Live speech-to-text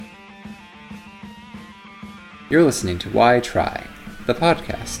You're listening to Why Try, the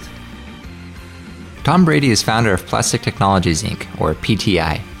podcast. Tom Brady is founder of Plastic Technologies, Inc., or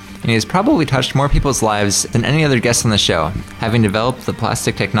PTI, and he has probably touched more people's lives than any other guest on the show, having developed the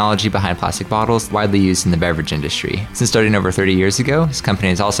plastic technology behind plastic bottles widely used in the beverage industry. Since starting over 30 years ago, his company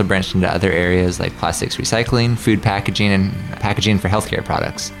has also branched into other areas like plastics recycling, food packaging, and packaging for healthcare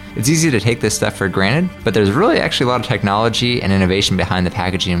products. It's easy to take this stuff for granted, but there's really actually a lot of technology and innovation behind the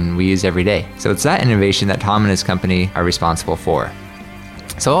packaging we use every day. So it's that innovation that Tom and his company are responsible for.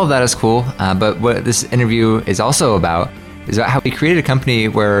 So all of that is cool, but what this interview is also about is about how he created a company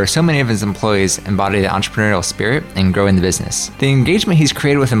where so many of his employees embody the entrepreneurial spirit and growing the business. The engagement he's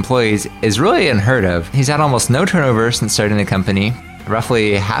created with employees is really unheard of. He's had almost no turnover since starting the company.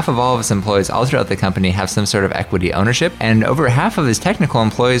 Roughly half of all of his employees all throughout the company have some sort of equity ownership, and over half of his technical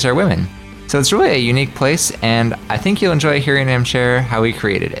employees are women. So it's really a unique place, and I think you'll enjoy hearing him share how he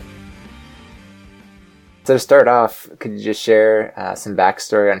created it. So to start off, could you just share some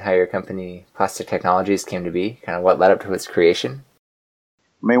backstory on how your company, Plastic Technologies, came to be? Kind of what led up to its creation?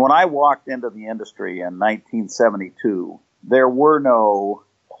 I mean, when I walked into the industry in 1972, there were no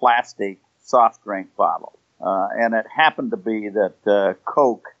plastic soft drink bottles. And it happened to be that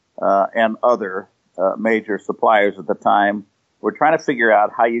Coke and other major suppliers at the time were trying to figure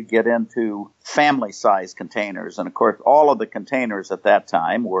out how you get into family-sized containers. And, of course, all of the containers at that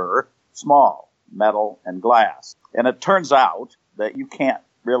time were small, metal and glass. And it turns out that you can't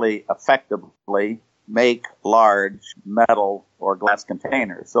really effectively make large metal or glass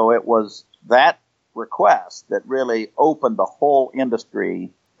containers. So it was that request that really opened the whole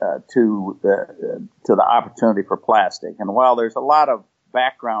industry to the opportunity for plastic. And while there's a lot of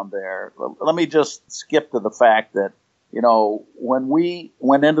background there, let me just skip to the fact that, you know, when we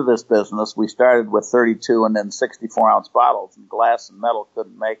went into this business, we started with 32 and then 64-ounce bottles, and glass and metal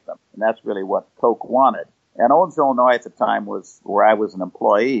couldn't make them. And that's really what Coke wanted. And Owens, Illinois at the time was where I was an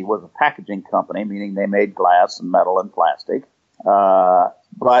employee, was a packaging company, meaning they made glass and metal and plastic.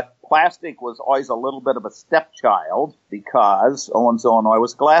 But plastic was always a little bit of a stepchild because Owens, Illinois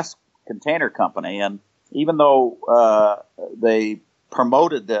was a glass container company. And even though they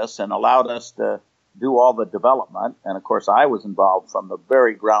promoted this and allowed us to do all the development, and of course I was involved from the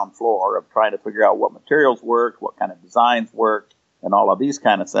very ground floor of trying to figure out what materials worked, what kind of designs worked, and all of these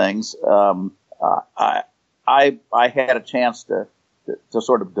kind of things, I had a chance to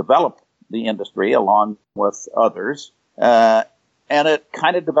sort of develop the industry along with others. And it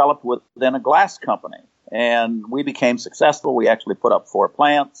kind of developed within a glass company. And we became successful. We actually put up 4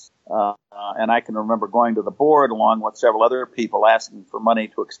 plants. And I can remember going to the board along with several other people asking for money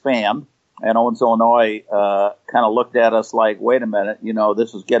to expand. And Owens, Illinois kind of looked at us like, wait a minute, you know,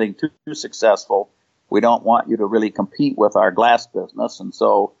 this is getting too successful. We don't want you to really compete with our glass business. And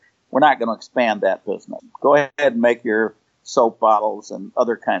so we're not going to expand that business. Go ahead and make your soap bottles and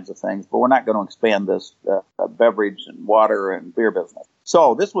other kinds of things, but we're not going to expand this beverage and water and beer business.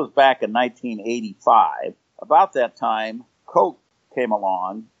 So this was back in 1985. About that time, Coke came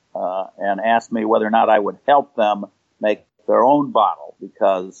along and asked me whether or not I would help them make their own bottle,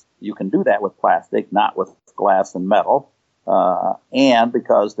 because you can do that with plastic, not with glass and metal, and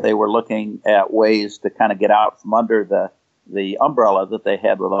because they were looking at ways to kind of get out from under the umbrella that they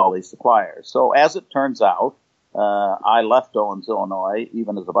had with all these suppliers. So as it turns out, I left Owens, Illinois,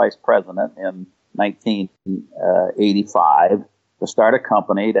 even as a vice president in 1985, to start a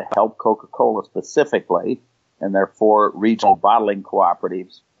company to help Coca-Cola specifically and their 4 regional bottling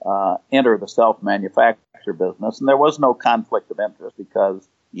cooperatives enter the self-manufacture business. And there was no conflict of interest because,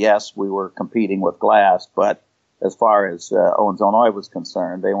 yes, we were competing with glass, but as far as Owens, Illinois was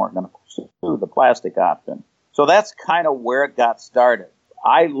concerned, they weren't going to pursue the plastic option. So that's kind of where it got started.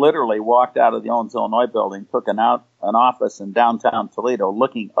 I literally walked out of the Owens, Illinois building, took an office in downtown Toledo,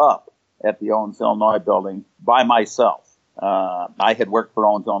 looking up at the Owens, Illinois building by myself. I had worked for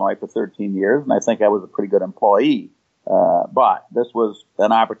Owens, Illinois for 13 years, and I think I was a pretty good employee. But this was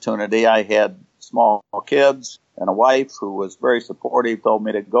an opportunity. I had small kids and a wife who was very supportive, told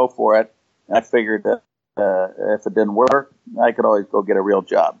me to go for it. And I figured that if it didn't work, I could always go get a real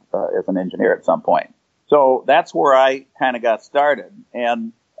job as an engineer at some point. So that's where I kind of got started.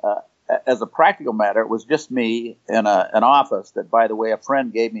 And as a practical matter, it was just me in an office that, by the way, a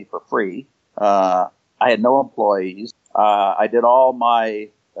friend gave me for free. I had no employees. I did all my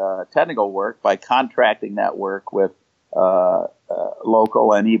technical work by contracting that work with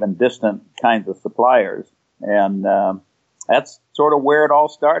local and even distant kinds of suppliers. And that's sort of where it all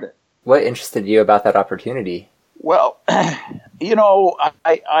started. What interested you about that opportunity? Well, you know,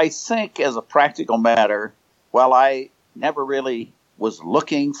 I think as a practical matter, while I never really was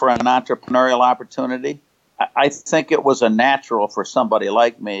looking for an entrepreneurial opportunity, I think it was a natural for somebody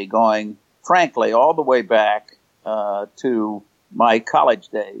like me going, frankly, all the way back to my college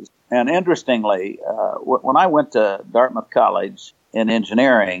days. And interestingly, when I went to Dartmouth College in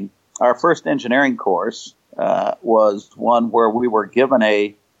engineering, our first engineering course was one where we were given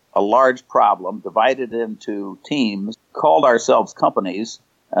a large problem, divided into teams, called ourselves companies,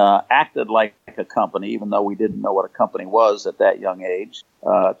 acted like a company, even though we didn't know what a company was at that young age,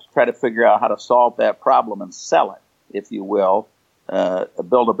 to try to figure out how to solve that problem and sell it, if you will,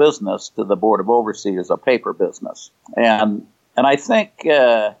 build a business to the Board of Overseers, a paper business. And I think,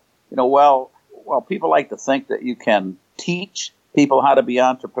 while people like to think that you can teach people how to be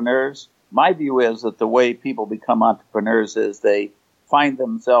entrepreneurs, my view is that the way people become entrepreneurs is they find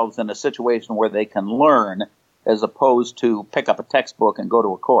themselves in a situation where they can learn as opposed to pick up a textbook and go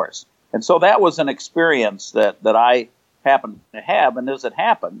to a course. And so that was an experience that I happened to have. And as it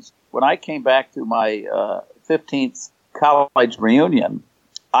happens, when I came back to my 15th college reunion,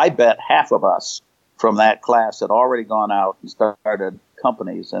 I bet half of us from that class had already gone out and started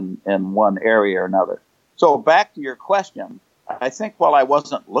companies in one area or another. So back to your question, I think while I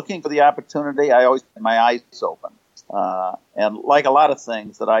wasn't looking for the opportunity, I always had my eyes open. And like a lot of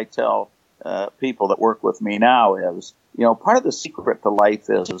things that I tell people that work with me now is, part of the secret to life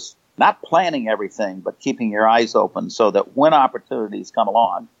is not planning everything, but keeping your eyes open so that when opportunities come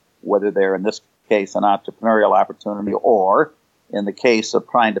along, whether they're in this case an entrepreneurial opportunity or in the case of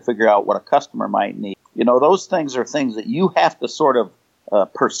trying to figure out what a customer might need, those things are things that you have to sort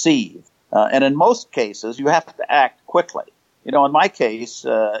of perceive. And in most cases, you have to act quickly. In my case,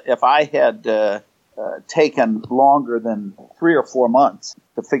 if I had taken longer than 3 or 4 months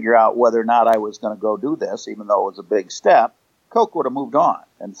to figure out whether or not I was going to go do this, even though it was a big step, Coke would have moved on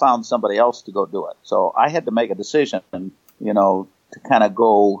and found somebody else to go do it. So I had to make a decision, to kind of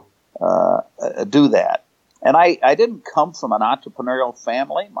go do that. And I didn't come from an entrepreneurial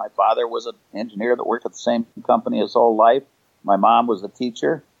family. My father was an engineer that worked at the same company his whole life. My mom was a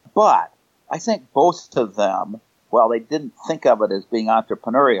teacher. But I think both of them, while they didn't think of it as being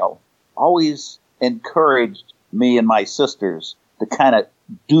entrepreneurial, always encouraged me and my sisters to kind of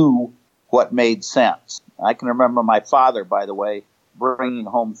do what made sense. I can remember my father, by the way, bringing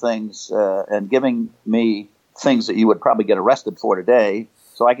home things and giving me things that you would probably get arrested for today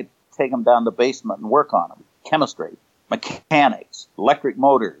so I could take them down the basement and work on them. Chemistry, mechanics, electric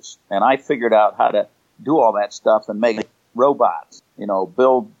motors. And I figured out how to do all that stuff and make robots,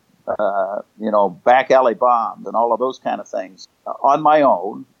 build back alley bombs and all of those kind of things on my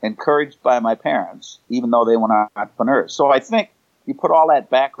own, encouraged by my parents, even though they were entrepreneurs. So I think you put all that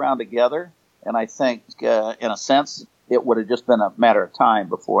background together, and I think, in a sense, it would have just been a matter of time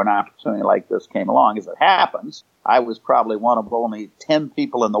before an opportunity like this came along. As it happens, I was probably one of only 10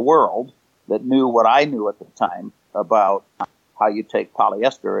 people in the world that knew what I knew at the time about how you take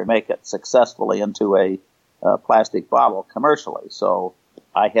polyester and make it successfully into a plastic bottle commercially. So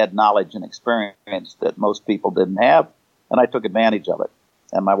I had knowledge and experience that most people didn't have, and I took advantage of it,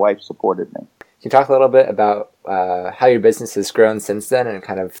 and my wife supported me. Can you talk a little bit about how your business has grown since then and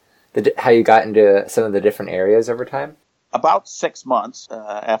kind of how you got into some of the different areas over time? About 6 months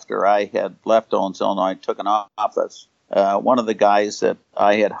after I had left Owens, Illinois, took an office, one of the guys that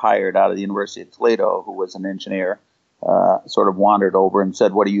I had hired out of the University of Toledo, who was an engineer, sort of wandered over and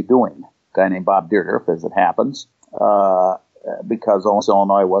said, "What are you doing?" A guy named Bob Deerdorf, as it happens. Because Owens,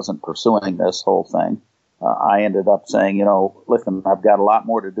 Illinois wasn't pursuing this whole thing, I ended up saying, listen, I've got a lot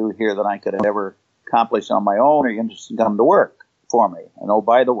more to do here than I could ever accomplish on my own. Are you interested in coming to work for me? And oh,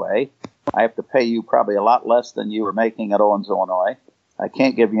 by the way, I have to pay you probably a lot less than you were making at Owens, Illinois. I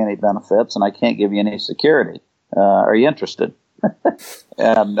can't give you any benefits, and I can't give you any security. Are you interested?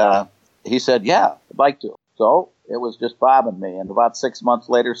 And he said, yeah, I'd like to. So it was just Bob and me. And about 6 months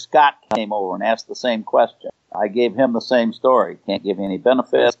later, Scott came over and asked the same question. I gave him the same story. Can't give you any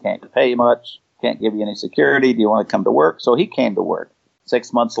benefits, can't pay you much, can't give you any security. Do you want to come to work? So he came to work.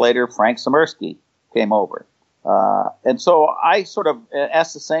 6 months later, Frank Samirsky came over. And so I sort of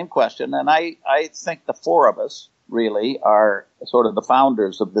asked the same question, and I think the four of us really are sort of the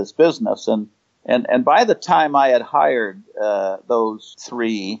founders of this business. And by the time I had hired those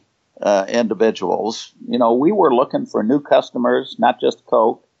three individuals, we were looking for new customers, not just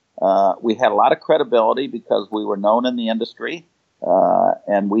Coke. We had a lot of credibility because we were known in the industry,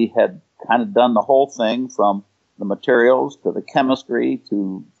 and we had kind of done the whole thing from the materials to the chemistry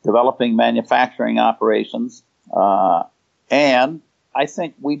to developing manufacturing operations. And I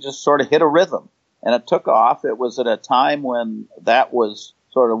think we just sort of hit a rhythm, and it took off. It was at a time when that was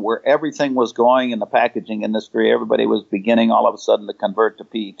sort of where everything was going in the packaging industry. Everybody was beginning all of a sudden to convert to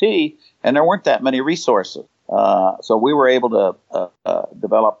PET, and there weren't that many resources. So we were able to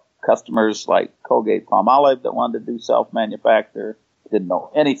develop customers like Colgate Palmolive that wanted to do self-manufacture, didn't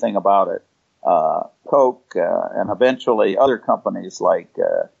know anything about it. Coke, and eventually other companies like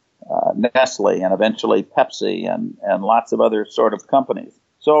Nestle, and eventually Pepsi, and lots of other sort of companies.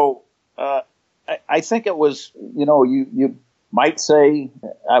 So I think it was, you might say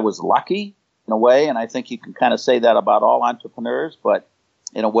I was lucky in a way, and I think you can kind of say that about all entrepreneurs, but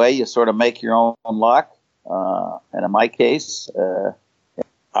in a way you sort of make your own luck. And in my case,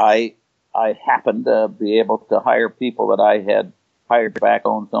 I happened to be able to hire people that I had hired back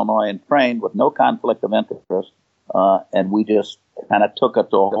home in Illinois and trained with no conflict of interest, and we just kind of took it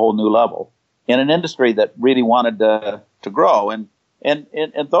to a whole new level in an industry that really wanted to grow. And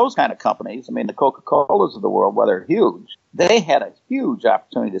those kind of companies, I mean, the Coca-Colas of the world, while they're huge, they had a huge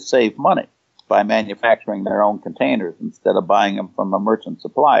opportunity to save money by manufacturing their own containers instead of buying them from a merchant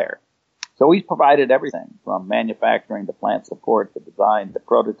supplier. So we provided everything from manufacturing to plant support to design to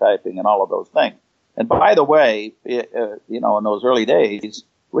prototyping and all of those things. And by the way, in those early days,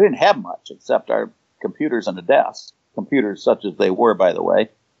 we didn't have much except our computers and a desk, computers such as they were, by the way.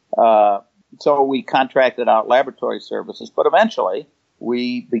 So we contracted out laboratory services, but eventually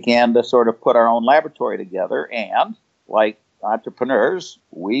we began to sort of put our own laboratory together. And like entrepreneurs,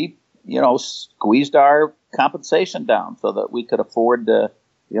 we, squeezed our compensation down so that we could afford to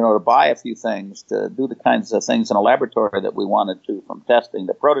buy a few things, to do the kinds of things in a laboratory that we wanted to, from testing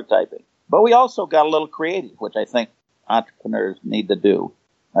to prototyping. But we also got a little creative, which I think entrepreneurs need to do.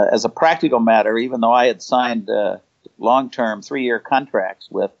 As a practical matter, even though I had signed long-term 3-year contracts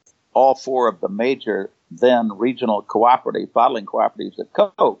with all 4 of the major then regional bottling cooperatives at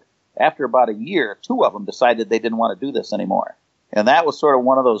Coke, after about a year, 2 of them decided they didn't want to do this anymore. And that was sort of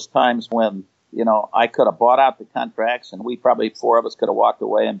one of those times when I could have bought out the contracts, and we probably 4 of us could have walked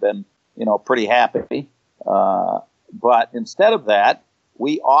away and been, pretty happy. But instead of that,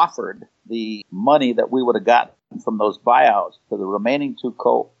 we offered the money that we would have gotten from those buyouts to the remaining 2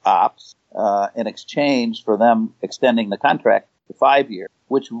 co-ops in exchange for them extending the contract to 5 years,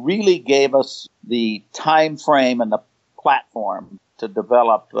 which really gave us the time frame and the platform to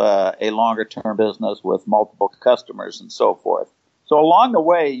develop a longer-term business with multiple customers and so forth. So along the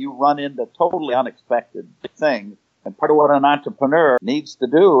way, you run into totally unexpected things. And part of what an entrepreneur needs to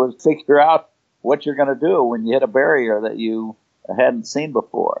do is figure out what you're going to do when you hit a barrier that you hadn't seen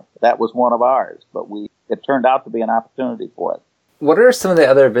before. That was one of ours, but it turned out to be an opportunity for us. What are some of the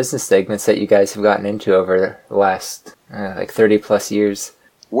other business segments that you guys have gotten into over the last 30 plus years?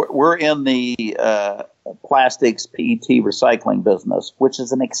 We're in the plastics PET recycling business, which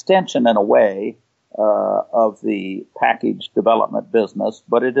is an extension in a way of the package development business,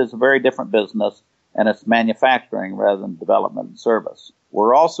 but it is a very different business, and it's manufacturing rather than development and service.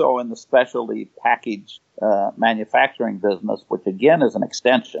 We're also in the specialty package manufacturing business, which again is an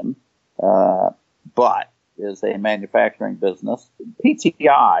extension, but is a manufacturing business.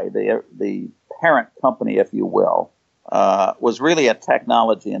 PTI, the parent company, if you will, was really a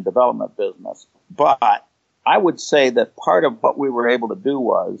technology and development business. But I would say that part of what we were able to do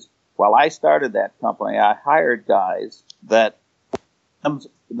was, while I started that company, I hired guys that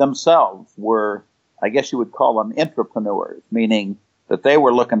themselves were, I guess you would call them entrepreneurs, meaning that they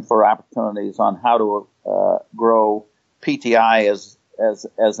were looking for opportunities on how to grow PTI as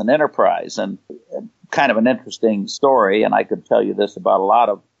an enterprise. And kind of an interesting story, and I could tell you this about a lot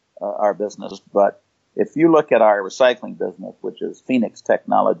of our business, but if you look at our recycling business, which is Phoenix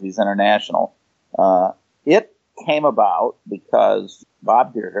Technologies International, it came about because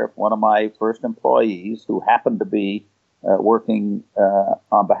Bob Deere, one of my first employees, who happened to be working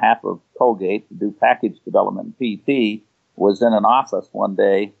on behalf of Colgate to do package development in PET, was in an office one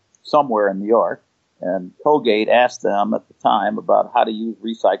day somewhere in New York, and Colgate asked them at the time about how to use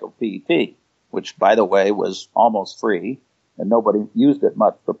recycled PET, which, by the way, was almost free, and nobody used it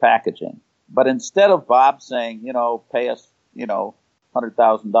much for packaging. But instead of Bob saying, pay us,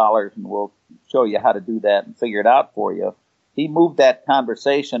 $100,000 and we'll show you how to do that and figure it out for you, he moved that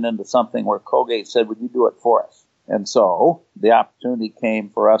conversation into something where Colgate said, would you do it for us? And so the opportunity came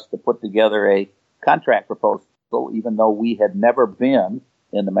for us to put together a contract proposal, even though we had never been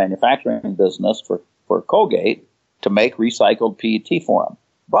in the manufacturing business for Colgate, to make recycled PET for them.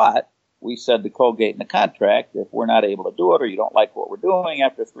 But we said to Colgate in the contract, if we're not able to do it or you don't like what we're doing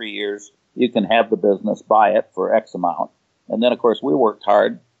after 3 years, you can have the business buy it for X amount. And then, of course, we worked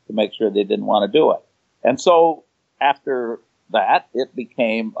hard to make sure they didn't want to do it. And so after that, it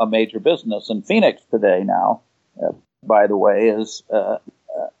became a major business. And Phoenix today now, by the way, is,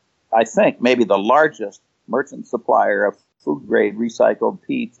 I think, maybe the largest merchant supplier of food-grade recycled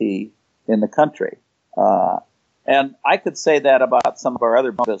PET in the country. And I could say that about some of our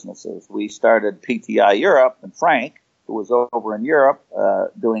other businesses. We started PTI Europe, and Frank, who was over in Europe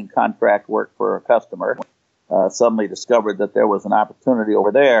doing contract work for a customer, suddenly discovered that there was an opportunity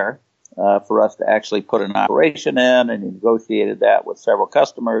over there for us to actually put an operation in, and he negotiated that with several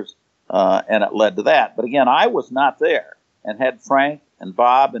customers, and it led to that. But again, I was not there, and had Frank and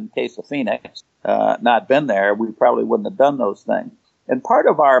Bob in case of Phoenix not been there, we probably wouldn't have done those things. And part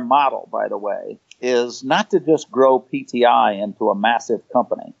of our model, by the way, is not to just grow PTI into a massive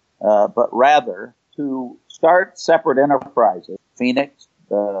company, but rather to start separate enterprises. Phoenix,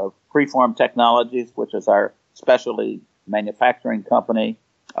 Preform Technologies, which is our specialty manufacturing company,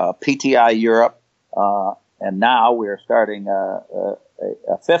 PTI Europe, and now we are starting a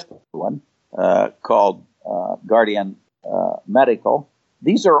fifth one called Guardian Medical.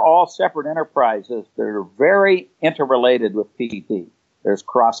 These are all separate enterprises that are very interrelated with PT. There's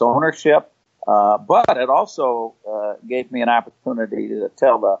cross ownership, but it also gave me an opportunity to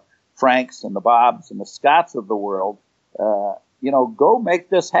tell the Franks and the Bobs and the Scotts of the world, go make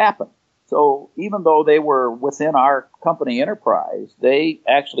this happen. So even though they were within our company enterprise, they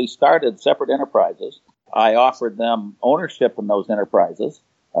actually started separate enterprises. I offered them ownership in those enterprises.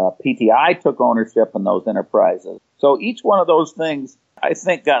 PTI took ownership in those enterprises. So each one of those things, I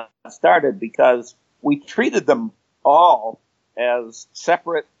think, got started because we treated them all as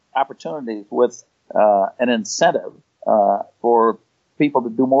separate opportunities with an incentive for people to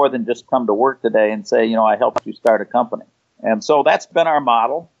do more than just come to work today and say, I helped you start a company. And so that's been our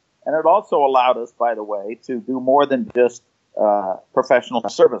model. And it also allowed us, by the way, to do more than just professional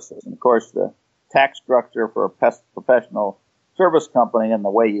services. And, of course, the tax structure for a professional service company and the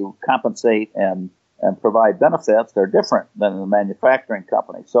way you compensate and provide benefits are different than a manufacturing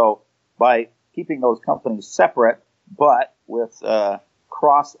company. So by keeping those companies separate but with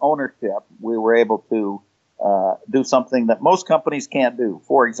cross ownership, we were able to do something that most companies can't do.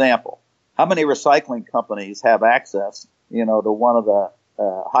 For example, how many recycling companies have access, to one of the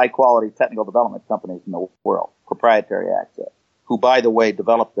high-quality technical development companies in the world, proprietary access, who, by the way,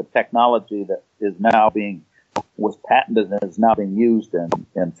 developed the technology that is now was patented and is now being used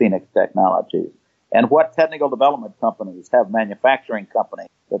in Phoenix Technologies? And what technical development companies have manufacturing companies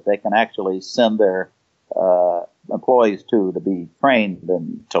that they can actually send their employees to be trained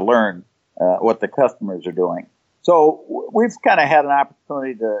and to learn what the customers are doing? So we've kind of had an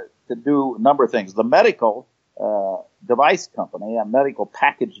opportunity to do a number of things. The medical device company, a medical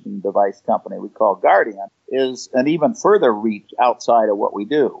packaging device company we call Guardian, is an even further reach outside of what we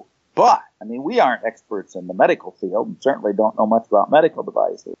do. But, we aren't experts in the medical field and certainly don't know much about medical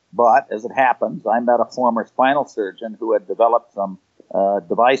devices. But, as it happens, I met a former spinal surgeon who had developed some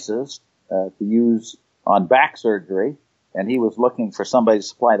devices to use on back surgery, and he was looking for somebody to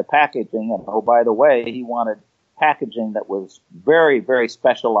supply the packaging. And, oh, by the way, he wanted packaging that was very, very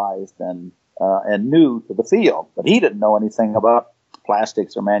specialized and new to the field. But he didn't know anything about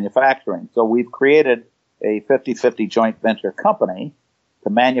plastics or manufacturing. So we've created a 50-50 joint venture company to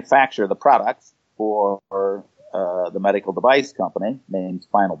manufacture the products for the medical device company, named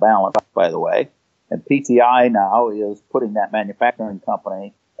Spinal Balance, by the way. And PTI now is putting that manufacturing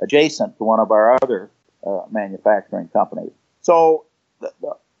company adjacent to one of our other manufacturing companies. So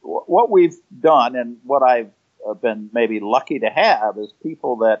what we've done, and what I've been maybe lucky to have, is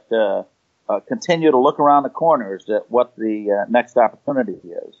people that continue to look around the corners at what the next opportunity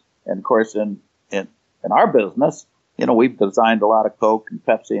is. And of course, in our business, we've designed a lot of Coke and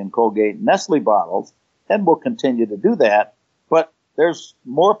Pepsi and Colgate and Nestle bottles, and we'll continue to do that. But there's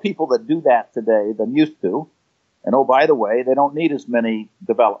more people that do that today than used to. And oh, by the way, they don't need as many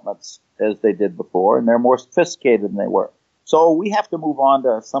developments as they did before, and they're more sophisticated than they were. So we have to move on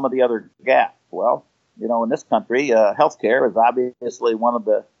to some of the other gaps. Well, in this country, healthcare is obviously one of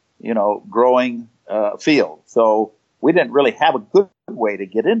the, growing fields. So we didn't really have a good way to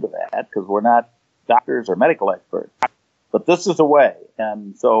get into that because we're not doctors or medical experts. But this is a way.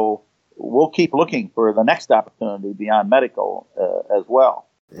 And so we'll keep looking for the next opportunity beyond medical as well.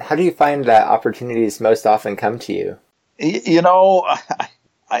 How do you find that opportunities most often come to you? I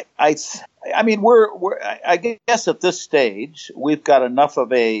guess at this stage, we've got enough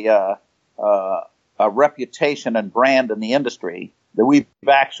of a reputation and brand in the industry that we've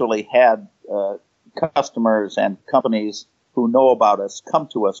actually had customers and companies who know about us come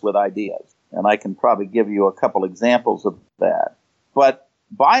to us with ideas. And I can probably give you a couple examples of that. But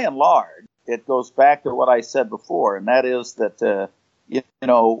by and large, it goes back to what I said before, and that is that,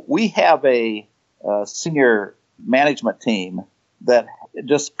 we have a senior management team that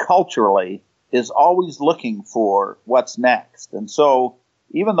just culturally is always looking for what's next. And so,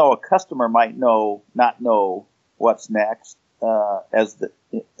 even though a customer might not know what's next, as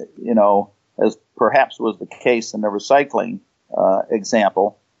perhaps was the case in the recycling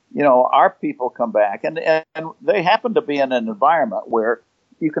example, our people come back and they happen to be in an environment where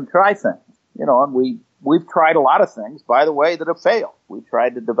you can try things, and we've tried a lot of things, by the way, that have failed. We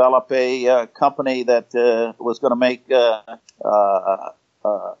tried to develop a company that was going to make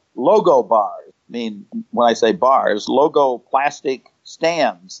logo bars. I mean, when I say bars, logo plastic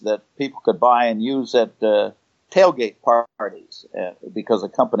stands that people could buy and use at tailgate parties, because a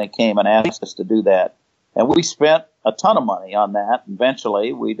company came and asked us to do that. And we spent a ton of money on that.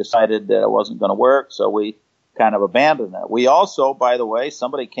 Eventually, we decided that it wasn't going to work, so we kind of abandoned it. We also, by the way,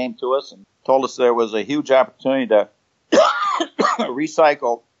 somebody came to us and told us there was a huge opportunity to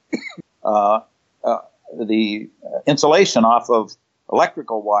recycle the insulation off of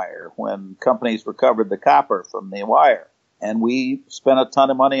electrical wire when companies recovered the copper from the wire. And we spent a ton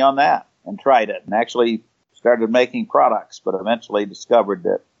of money on that and tried it and actually started making products, but eventually discovered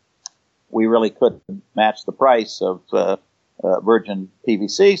that we really couldn't match the price of virgin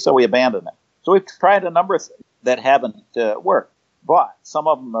PVC, so we abandoned it. So we've tried a number of things that haven't worked, but some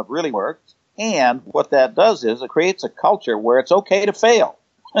of them have really worked. And what that does is it creates a culture where it's okay to fail.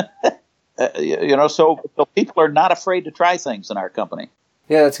 So people are not afraid to try things in our company.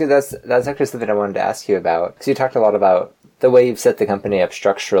 Yeah, that's good. That's actually something I wanted to ask you about, because you talked a lot about the way you've set the company up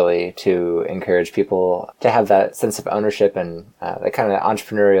structurally to encourage people to have that sense of ownership and that kind of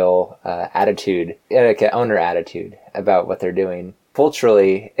entrepreneurial attitude, like an owner attitude about what they're doing.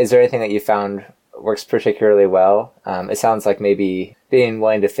 Culturally, is there anything that you found works particularly well? It sounds like maybe being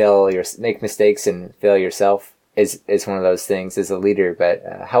willing to make mistakes and fail yourself is one of those things as a leader. But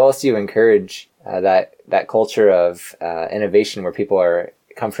how else do you encourage that culture of innovation where people are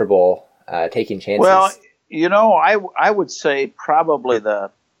comfortable taking chances? Well, I would say probably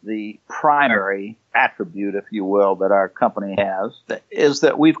the primary attribute, if you will, that our company has is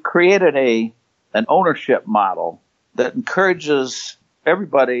that we've created an ownership model that encourages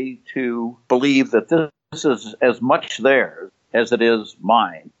everybody to believe that this is as much theirs as it is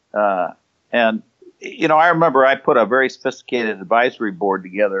mine. I remember I put a very sophisticated advisory board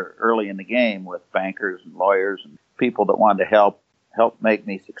together early in the game with bankers and lawyers and people that wanted to help make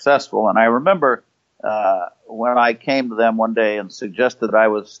me successful. And I remember when I came to them one day and suggested that I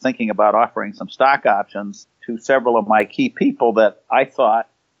was thinking about offering some stock options to several of my key people that I thought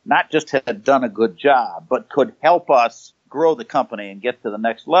not just had done a good job, but could help us grow the company and get to the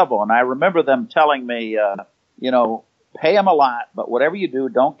next level. And I remember them telling me, pay them a lot, but whatever you do,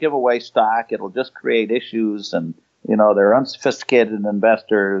 don't give away stock. It'll just create issues, and they're unsophisticated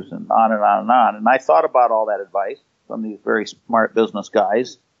investors, and on and on and on. And I thought about all that advice from these very smart business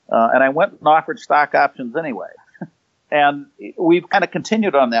guys, and I went and offered stock options anyway. And we've kind of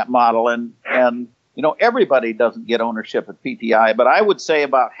continued on that model, and everybody doesn't get ownership at PTI, but I would say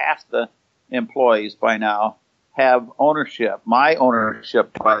about half the employees by now have ownership. My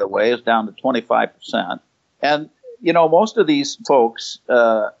ownership, by the way, is down to 25%. And most of these folks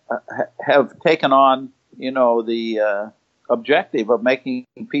have taken on, the objective of making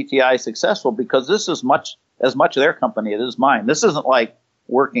PTI successful, because this is as much their company as it is mine. This isn't like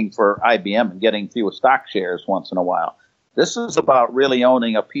working for IBM and getting a few stock shares once in a while. This is about really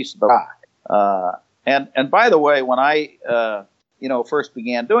owning a piece of the rock. And by the way, when I first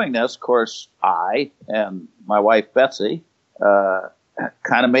began doing this, of course, I and my wife Betsy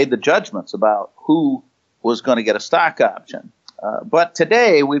kind of made the judgments about who was going to get a stock option. But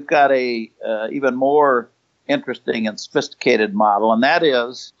today we've got a even more interesting and sophisticated model, and that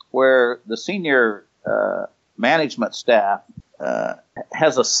is where the senior management staff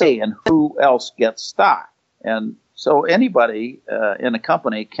has a say in who else gets stock. And so anybody in a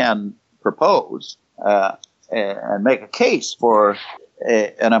company can propose and make a case for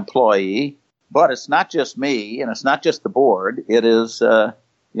an employee, but it's not just me and it's not just the board. It is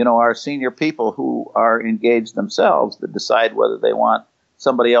our senior people who are engaged themselves that decide whether they want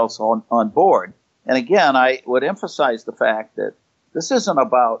somebody else on board. And again, I would emphasize the fact that this isn't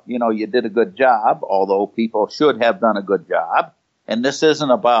about, you did a good job, although people should have done a good job. And this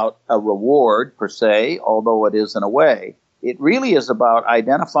isn't about a reward per se, although it is in a way. It really is about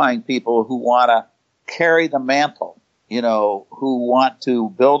identifying people who want to carry the mantle, who want to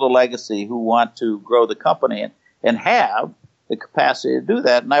build a legacy, who want to grow the company and have the capacity to do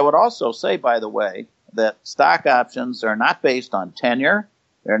that. And I would also say, by the way, that stock options are not based on tenure.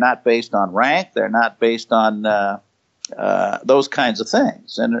 They're not based on rank. They're not based on those kinds of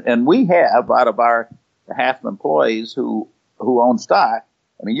things. And we have, out of our half of employees who own stock,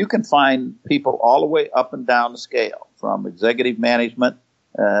 I mean, you can find people all the way up and down the scale, from executive management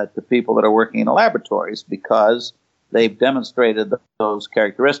to people that are working in the laboratories because they've demonstrated those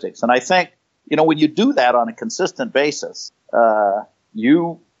characteristics. And I think, when you do that on a consistent basis,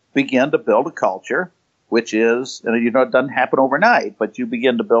 you begin to build a culture, which is, it doesn't happen overnight, but you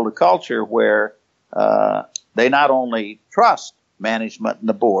begin to build a culture where they not only trust management and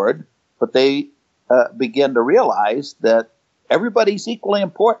the board, but they begin to realize that everybody's equally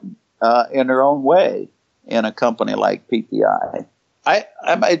important in their own way in a company like PTI.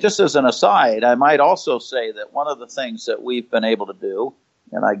 I might, just as an aside, I might also say that one of the things that we've been able to do,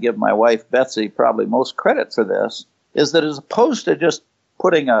 and I give my wife Betsy probably most credit for this, is that as opposed to just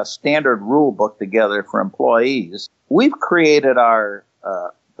putting a standard rule book together for employees, we've created our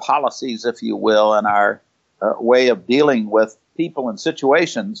policies, if you will, and our way of dealing with people and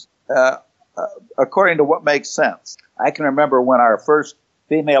situations according to what makes sense. I can remember when our first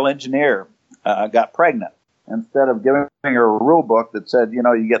female engineer got pregnant. Instead of giving her a rule book that said,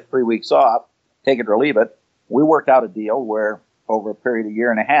 you get 3 weeks off, take it or leave it, we worked out a deal where over a period of a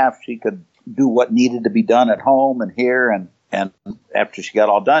year and a half, she could do what needed to be done at home and here. And after she got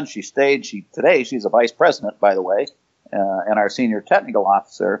all done, she stayed. Today, she's a vice president, by the way, and our senior technical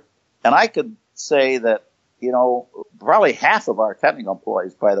officer. And I could say that, probably half of our technical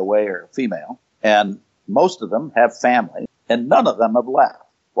employees, by the way, are female. And most of them have family. And none of them have left.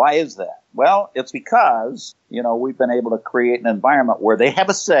 Why is that? Well, it's because, we've been able to create an environment where they have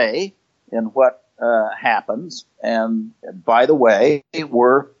a say in what happens. And by the way,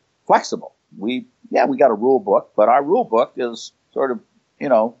 we're flexible. We got a rule book, but our rule book is sort of,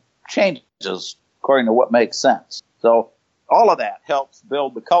 changes according to what makes sense. So all of that helps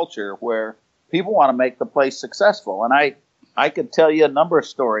build the culture where people want to make the place successful. And I could tell you a number of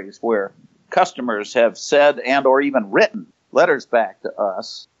stories where customers have said and or even written letters back to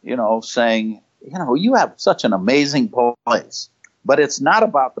us, saying, you have such an amazing place, but it's not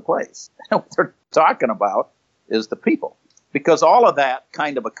about the place. What they're talking about is the people, because all of that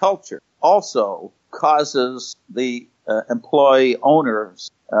kind of a culture also causes the employee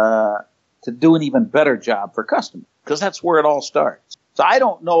owners to do an even better job for customers, because that's where it all starts. So I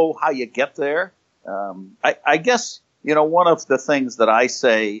don't know how you get there. I guess, one of the things that I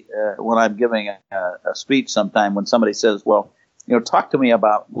say when I'm giving a speech sometime, when somebody says, well, talk to me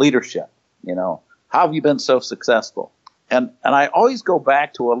about leadership, how have you been so successful? And I always go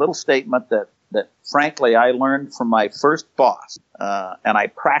back to a little statement that frankly I learned from my first boss, and I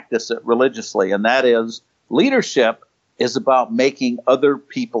practice it religiously, and that is leadership is about making other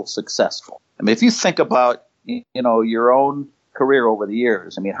people successful. I mean, if you think about, your own career over the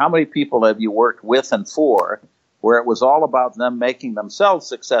years, how many people have you worked with and for where it was all about them making themselves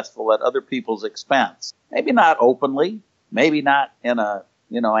successful at other people's expense? Maybe not openly, maybe not in a,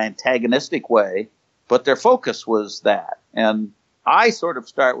 antagonistic way, but their focus was that. And I sort of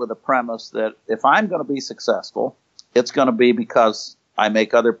start with a premise that if I'm going to be successful, it's going to be because I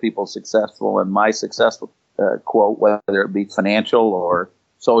make other people successful, and my successful, quote, whether it be financial or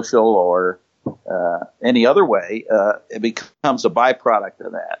social or any other way, it becomes a byproduct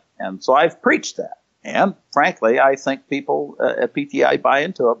of that. And so I've preached that. And frankly, I think people at PTI buy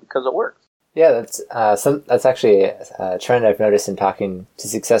into it because it works. Yeah, that's actually a trend I've noticed in talking to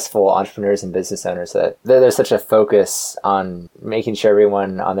successful entrepreneurs and business owners, that there's such a focus on making sure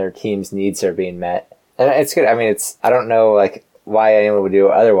everyone on their team's needs are being met. And it's good. I don't know why anyone would do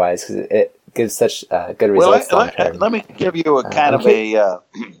it otherwise, because it gives such good results long term. Let me give you a kind of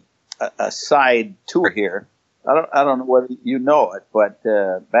a side tour here. I don't know whether you know it, but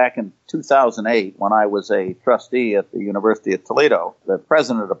back in 2008, when I was a trustee at the University of Toledo, the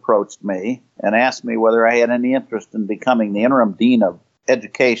president approached me and asked me whether I had any interest in becoming the interim dean of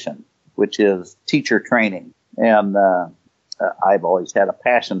education, which is teacher training. And I've always had a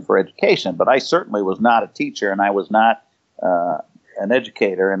passion for education, but I certainly was not a teacher, and I was not an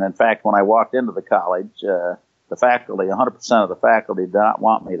educator. And in fact, when I walked into the college, the faculty, 100% of the faculty did not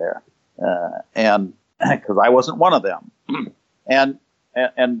want me there. And because I wasn't one of them. And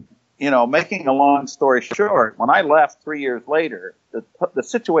making a long story short, when I left 3 years later, the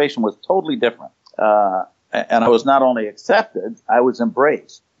situation was totally different. And I was not only accepted, I was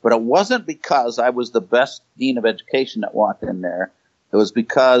embraced. But it wasn't because I was the best dean of education that walked in there. It was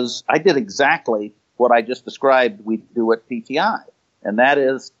because I did exactly what I just described we do at PTI. And that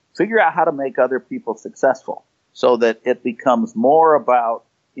is figure out how to make other people successful so that it becomes more about,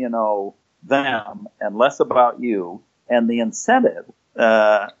 them and less about you, and the incentive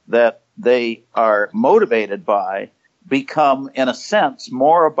that they are motivated by become, in a sense,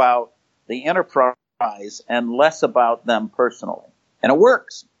 more about the enterprise and less about them personally. And it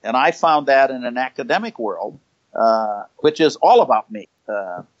works. And I found that in an academic world, which is all about me.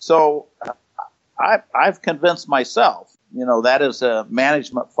 I've convinced myself, that is a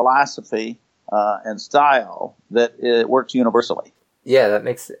management philosophy and style that it works universally. Yeah, that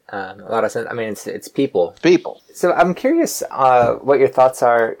makes a lot of sense. I mean, it's people. People. So I'm curious what your thoughts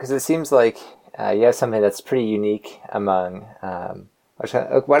are, because it seems like you have something that's pretty unique among.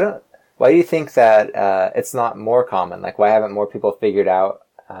 Why do you think that it's not more common? Like, why haven't more people figured out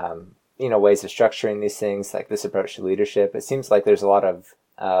ways of structuring these things, like this approach to leadership? It seems like there's a lot of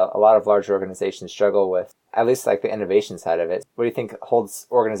large organizations struggle with at least like the innovation side of it. What do you think holds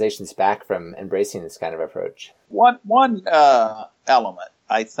organizations back from embracing this kind of approach? One element,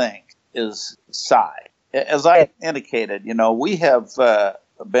 I think, is size. As I indicated, we have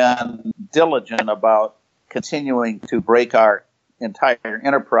been diligent about continuing to break our entire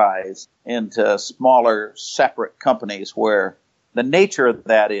enterprise into smaller, separate companies where the nature of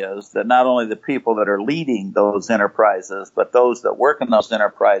that is that not only the people that are leading those enterprises, but those that work in those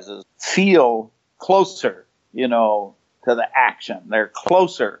enterprises feel closer, to the action. They're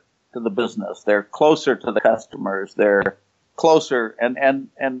closer to the business. They're closer to the customers. They're closer.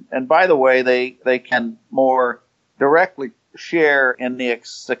 And by the way, they can more directly share in the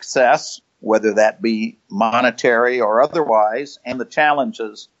success, whether that be monetary or otherwise, and the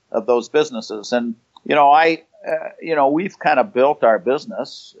challenges of those businesses. And, we've kind of built our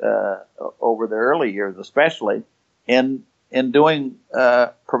business over the early years, especially in doing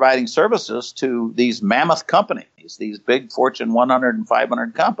providing services to these mammoth companies, these big Fortune 100 and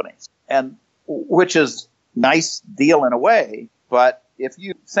 500 companies, and which is nice deal in a way. But if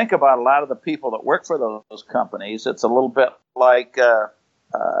you think about a lot of the people that work for those companies, it's a little bit like the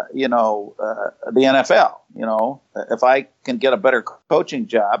NFL. If I can get a better coaching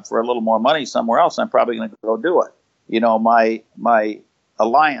job for a little more money somewhere else, I'm probably going to go do it. My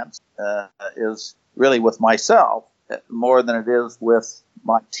alliance is really with myself more than it is with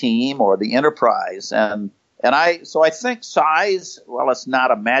my team or the enterprise. And I think size, while it's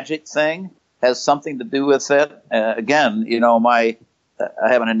not a magic thing, has something to do with it. Again, I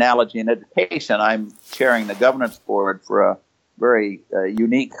have an analogy in education. I'm chairing the governance board for a very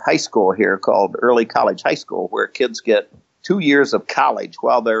unique high school here called Early College High School, where kids get 2 years of college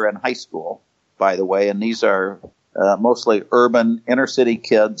while they're in high school, by the way. And these are mostly urban inner city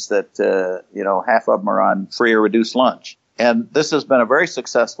kids that, half of them are on free or reduced lunch. And this has been a very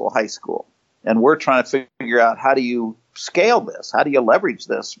successful high school. And we're trying to figure out, how do you scale this? How do you leverage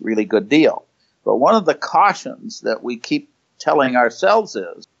this really good deal? But one of the cautions that we keep telling ourselves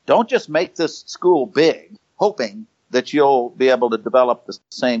is, don't just make this school big, hoping that you'll be able to develop the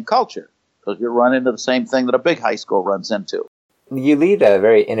same culture, because you'll run into the same thing that a big high school runs into. You lead a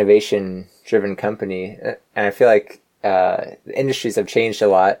very innovation-driven company, and I feel like the industries have changed a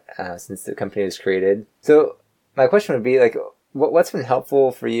lot since the company was created. So my question would be, like, what's been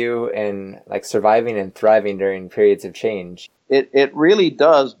helpful for you in like surviving and thriving during periods of change? It really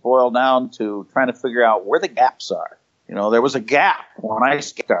does boil down to trying to figure out where the gaps are. There was a gap when I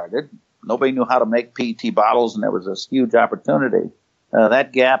started. Nobody knew how to make PET bottles, and there was this huge opportunity.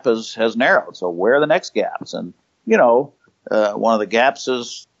 That gap has narrowed. So where are the next gaps? And, one of the gaps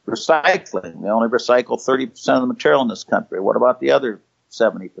is recycling. We only recycle 30% of the material in this country. What about the other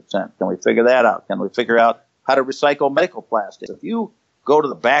 70%? Can we figure that out? Can we figure out how to recycle medical plastics? If you go to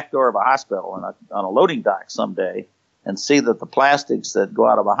the back door of a hospital on a loading dock someday and see that the plastics that go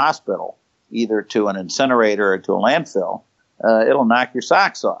out of a hospital, either to an incinerator or to a landfill, it'll knock your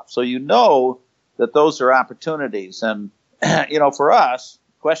socks off. So that those are opportunities. And, for us,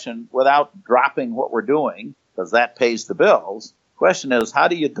 question, without dropping what we're doing, because that pays the bills, question is, how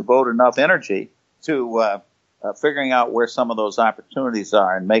do you devote enough energy to figuring out where some of those opportunities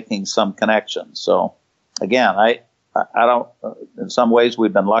are and making some connections? So, again, I don't, in some ways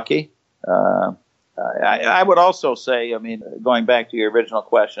we've been lucky. I would also say, going back to your original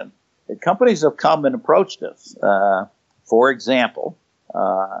question, that companies have come and approached us. For example,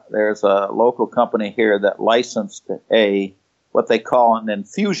 there's a local company here that licensed what they call an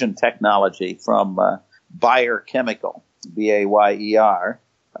infusion technology from Bayer Chemical, Bayer,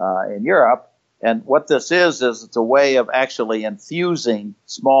 in Europe. And what this is it's a way of actually infusing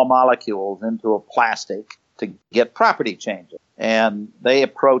small molecules into a plastic to get property changes. And they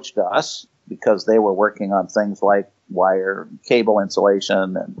approached us because they were working on things like wire, cable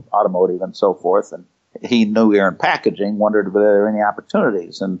insulation, and automotive and so forth. And he knew we were in packaging, wondered if there were any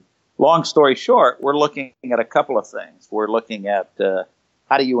opportunities. And long story short, we're looking at a couple of things. We're looking at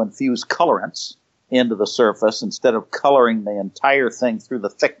how do you infuse colorants into the surface instead of coloring the entire thing through the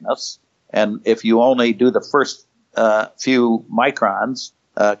thickness. And if you only do the first few microns,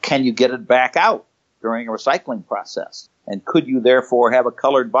 can you get it back out during a recycling process? And could you therefore have a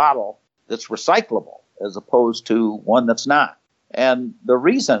colored bottle that's recyclable as opposed to one that's not? And the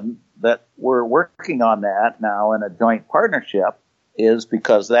reason that we're working on that now in a joint partnership is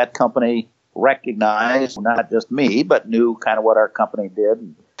because that company recognized, not just me, but knew kind of what our company did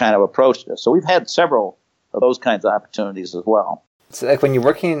and kind of approached us. So we've had several of those kinds of opportunities as well. So like when you're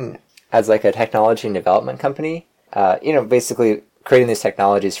working as like a technology and development company, basically creating these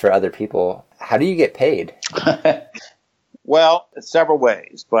technologies for other people, how do you get paid? Well, several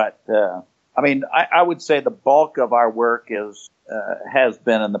ways, but I would say the bulk of our work has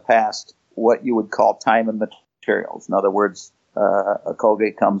been in the past what you would call time and materials. In other words, a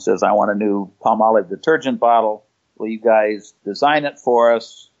Colgate comes and says, I want a new Palmolive detergent bottle. Will you guys design it for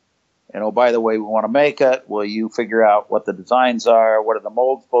us? And oh, by the way, we want to make it. Will you figure out what the designs are? What are the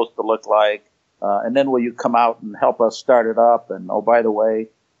molds supposed to look like? And then will you come out and help us start it up? And oh, by the way,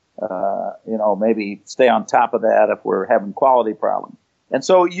 maybe stay on top of that if we're having quality problems. And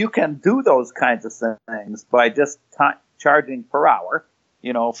so you can do those kinds of things by just charging per hour,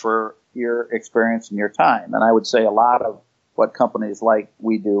 for your experience and your time. And I would say a lot of what companies like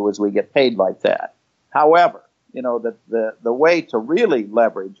we do is we get paid like that. However, the way to really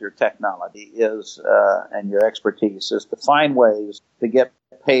leverage your technology is and your expertise is to find ways to get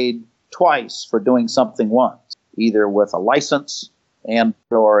paid twice for doing something once, either with a license and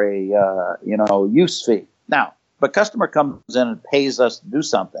or a use fee. Now, if a customer comes in and pays us to do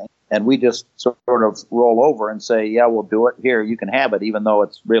something, and we just sort of roll over and say, yeah, we'll do it. Here, you can have it, even though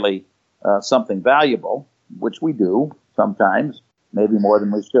it's really something valuable, which we do sometimes, maybe more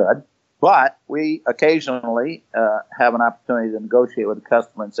than we should. But we occasionally have an opportunity to negotiate with a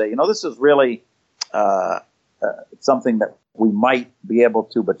customer and say, this is really something that we might be able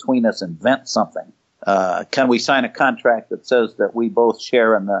to, between us, invent something. Can we sign a contract that says that we both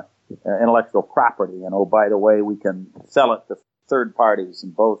share in the intellectual property? And, oh, by the way, we can sell it to third parties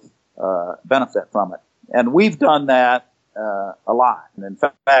and both benefit from it. And we've done that a lot. And in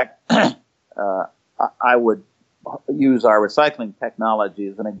fact, I would use our recycling technology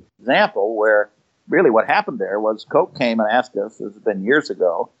as an example where really what happened there was Coke came and asked us, this has been years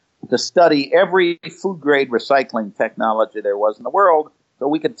ago, to study every food-grade recycling technology there was in the world so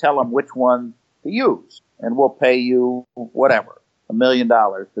we could tell them which one to use. And we'll pay you whatever, $1 million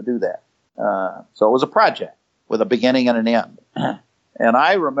to do that. So it was a project with a beginning and an end. And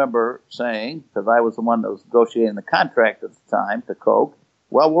I remember saying, because I was the one that was negotiating the contract at the time to Coke,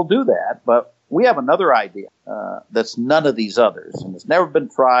 well, we'll do that, but we have another idea that's none of these others, and it's never been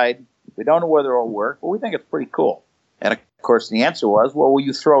tried. We don't know whether it'll work, but we think it's pretty cool. And, of course, the answer was, well, will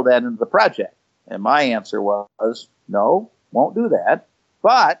you throw that into the project? And my answer was, no, won't do that,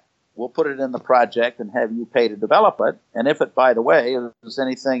 but we'll put it in the project and have you pay to develop it. And if it, by the way, is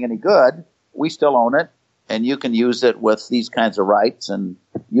anything any good, we still own it, and you can use it with these kinds of rights, and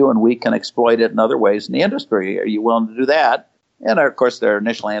you and we can exploit it in other ways in the industry. Are you willing to do that? And, of course, their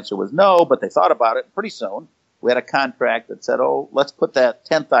initial answer was no, but they thought about it. Pretty soon, we had a contract that said, oh, let's put that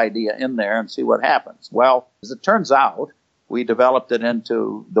 10th idea in there and see what happens. Well, as it turns out, we developed it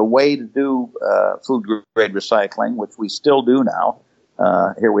into the way to do food-grade recycling, which we still do now.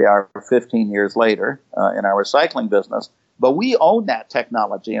 Here we are 15 years later in our recycling business. But we own that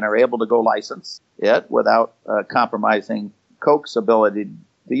technology and are able to go license it without compromising Coke's ability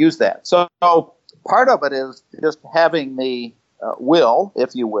to use that. So part of it is just having the will,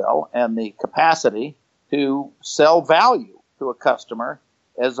 if you will, and the capacity to sell value to a customer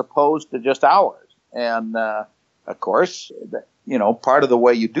as opposed to just hours. And, of course, part of the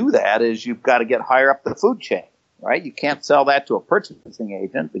way you do that is you've got to get higher up the food chain, right? You can't sell that to a purchasing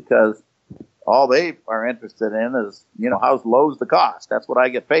agent because all they are interested in is, how's low's the cost? That's what I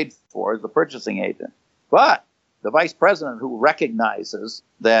get paid for as the purchasing agent. But the vice president who recognizes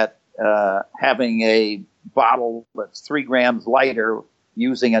that having a bottle that's 3 grams lighter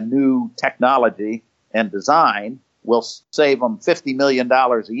using a new technology and design will save them $50 million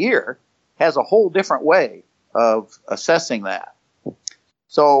a year has a whole different way of assessing that.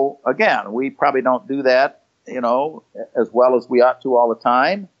 So, again, we probably don't do that, as well as we ought to all the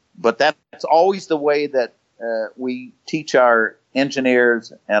time. But that's always the way that we teach our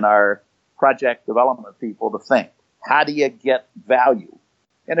engineers and our project development people to think. How do you get value?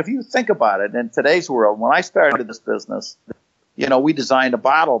 And if you think about it, in today's world, when I started this business, we designed a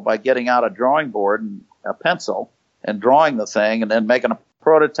bottle by getting out a drawing board and a pencil and drawing the thing and then making a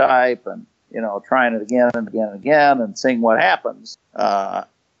prototype and, trying it again and again and again and seeing what happens.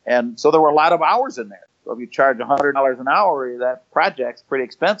 And so there were a lot of hours in there. So if you charge $100 an hour, that project's pretty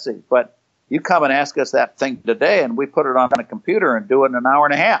expensive. But you come and ask us that thing today, and we put it on a computer and do it in an hour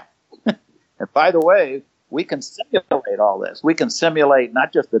and a half. And by the way, we can simulate all this. We can simulate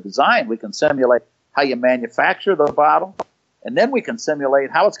not just the design, we can simulate how you manufacture the bottle, and then we can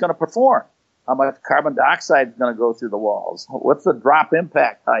simulate how it's going to perform, how much carbon dioxide is going to go through the walls, what's the drop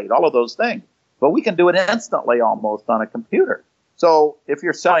impact height, all of those things. But we can do it instantly almost on a computer. So if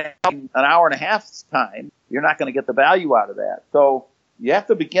you're selling an hour and a half's time, you're not going to get the value out of that. So you have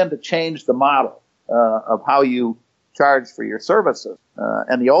to begin to change the model of how you charge for your services.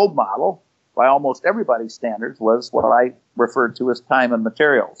 And the old model, by almost everybody's standards, was what I referred to as time and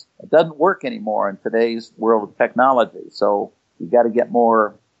materials. It doesn't work anymore in today's world of technology. So you got to get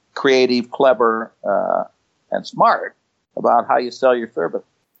more creative, clever, and smart about how you sell your service.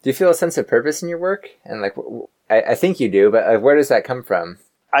 Do you feel a sense of purpose in your work? And I think you do, but where does that come from?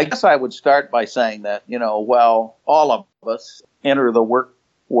 I guess I would start by saying that, all of us enter the work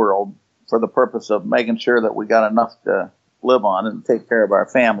world for the purpose of making sure that we got enough to live on and take care of our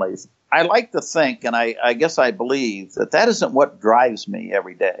families. I like to think, and I guess I believe, that isn't what drives me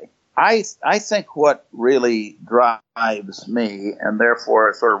every day. I think what really drives me, and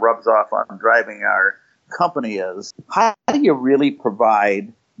therefore sort of rubs off on driving our company, is how do you really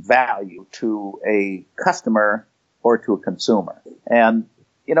provide value to a customer or to a consumer? And,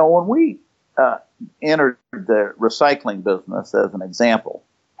 when we entered the recycling business, as an example,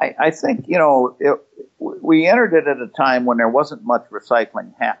 I think, we entered it at a time when there wasn't much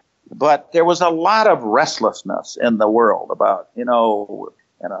recycling happening. But there was a lot of restlessness in the world about, in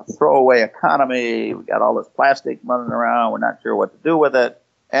a throwaway economy, we got all this plastic running around, we're not sure what to do with it.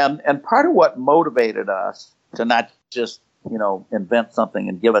 And part of what motivated us to not just, invent something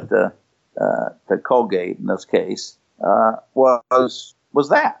and give it to Colgate in this case, was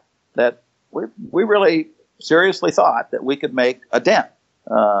that we really seriously thought that we could make a dent,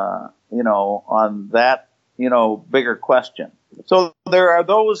 on that, bigger question. So there are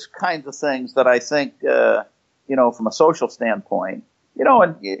those kinds of things that I think, from a social standpoint,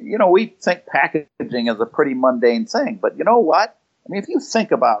 we think packaging is a pretty mundane thing, but you know what? I mean, if you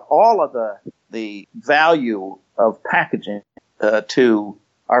think about all of the value of packaging to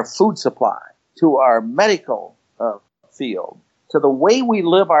our food supply, to our medical field, to the way we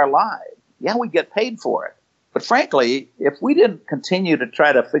live our lives, yeah, we get paid for it. But frankly, if we didn't continue to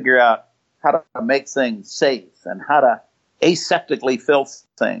try to figure out how to make things safe and how to aseptically fill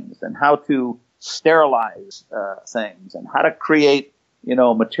things and how to sterilize things and how to create,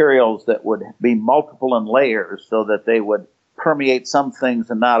 materials that would be multiple in layers so that they would permeate some things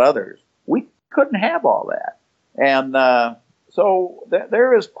and not others, we couldn't have all that. And so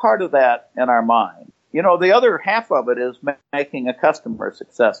there is part of that in our mind. The other half of it is making a customer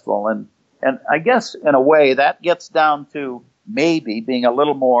successful. And I guess in a way that gets down to maybe being a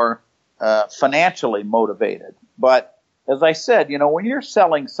little more financially motivated. But as I said, when you're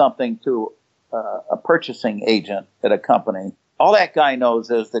selling something to a purchasing agent at a company, all that guy knows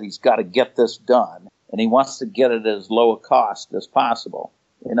is that he's got to get this done, and he wants to get it as low a cost as possible.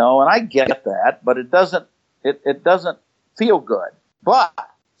 And I get that, but it doesn't feel good. But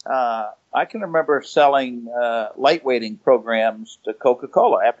I can remember selling lightweighting programs to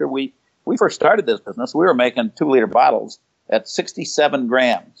Coca-Cola. After we first started this business, we were making 2-liter bottles at 67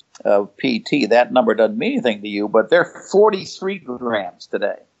 grams of PT. That number doesn't mean anything to you, but they're 43 grams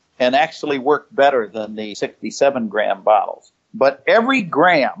today and actually work better than the 67-gram bottles. But every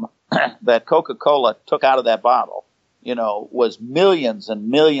gram that Coca-Cola took out of that bottle, was millions and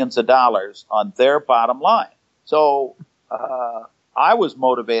millions of dollars on their bottom line. So I was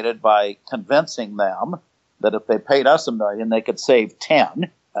motivated by convincing them that if they paid us $1 million, they could save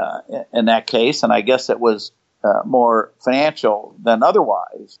 10 in that case. And I guess it was more financial than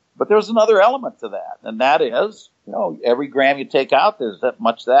otherwise. But there's another element to that, and that is, every gram you take out, there's that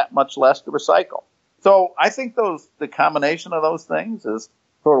much less to recycle. So I think the combination of those things is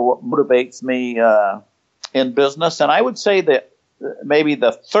sort of what motivates me in business. And I would say that maybe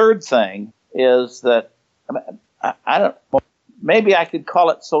the third thing is that I don't. Maybe I could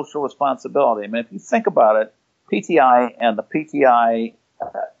call it social responsibility. I mean, if you think about it, PTI and the PTI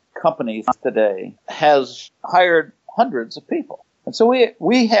companies today has hired hundreds of people. And so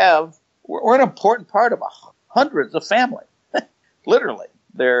we're an important part of hundreds of families, literally.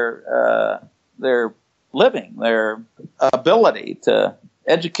 Their living, their ability to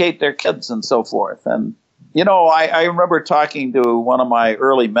educate their kids and so forth. And, I remember talking to one of my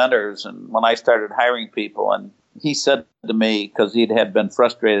early mentors and when I started hiring people, and he said to me, because he had been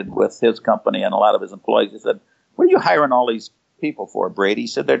frustrated with his company and a lot of his employees, he said, "What are you hiring all these people for, Brady?" He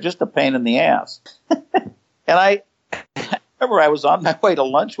said, "They're just a pain in the ass." And I remember I was on my way to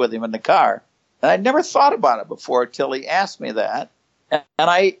lunch with him in the car, and I'd never thought about it before till he asked me that. And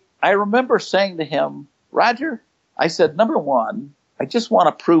I remember saying to him, Roger, I said, number one, I just want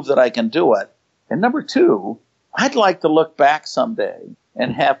to prove that I can do it. And number two, I'd like to look back someday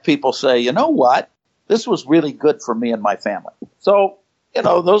and have people say, you know what? This was really good for me and my family. So,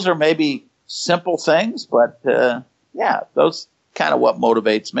 those are maybe simple things, but those kind of what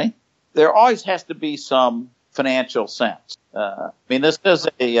motivates me. There always has to be some financial sense. This is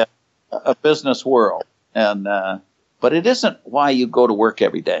a business world, but it isn't why you go to work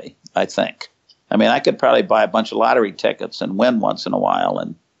every day, I think. I could probably buy a bunch of lottery tickets and win once in a while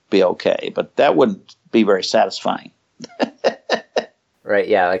and be okay, but that wouldn't be very satisfying. Right,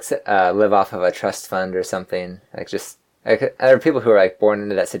 yeah, live off of a trust fund or something. There are people who are born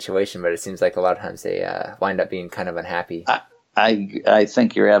into that situation, but it seems like a lot of times they wind up being kind of unhappy. I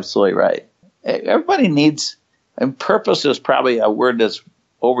think you're absolutely right. Everybody needs, and purpose is probably a word that's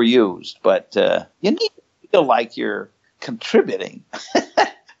overused, but you need to feel like you're contributing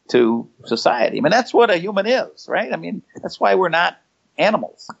to society. That's what a human is, right? That's why we're not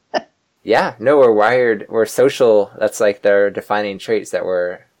animals. Yeah, no, we're social. That's their defining traits that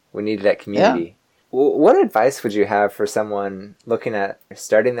we need that community. Yeah. What advice would you have for someone looking at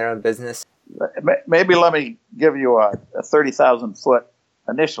starting their own business? Maybe let me give you a 30,000-foot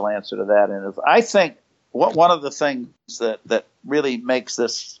initial answer to that. And I think one of the things that really makes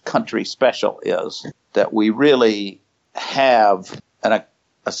this country special is that we really have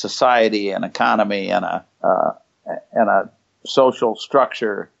a society, an economy, and a social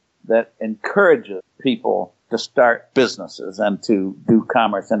structure that encourages people to start businesses and to do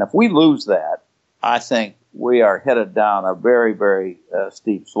commerce. And if we lose that, I think we are headed down a very, very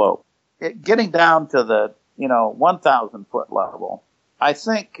steep slope. Getting down to the 1,000-foot level, I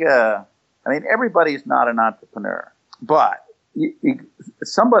think everybody's not an entrepreneur, but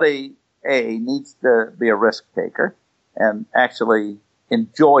somebody needs to be a risk taker and actually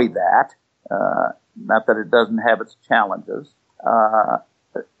enjoy that. Not that it doesn't have its challenges.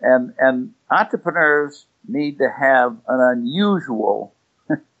 And entrepreneurs need to have an unusual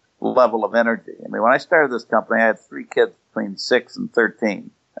level of energy. When I started this company, I had 3 kids between 6 and 13.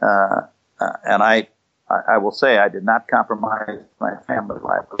 And I will say I did not compromise my family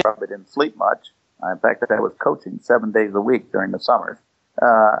life. I probably didn't sleep much. In fact, I was coaching 7 days a week during the summers.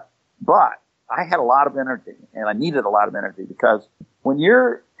 But I had a lot of energy, and I needed a lot of energy because when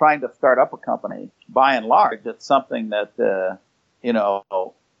you're trying to start up a company, by and large, it's something that,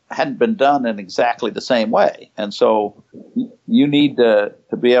 hadn't been done in exactly the same way. And so you need to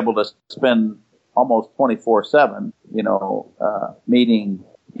be able to spend almost 24/7, meeting,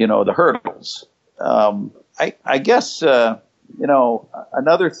 the hurdles. I guess,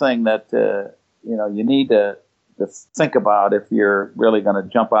 another thing that, you need to think about if you're really going to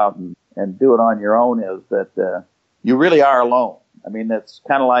jump out and do it on your own is that you really are alone. It's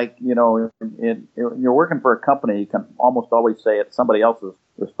kind of like, when you're working for a company, you can almost always say it's somebody else's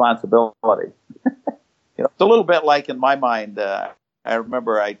responsibility. It's a little bit like in my mind, I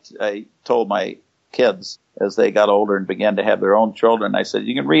remember I told my kids as they got older and began to have their own children, I said,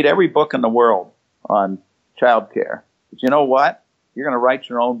 you can read every book in the world on childcare, but you know what? You're going to write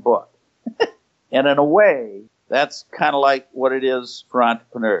your own book. And in a way, that's kind of like what it is for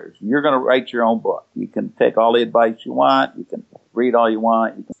entrepreneurs. You're going to write your own book. You can take all the advice you want. You can read all you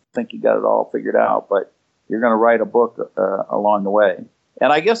want. You can think you got it all figured out, but you're going to write a book along the way.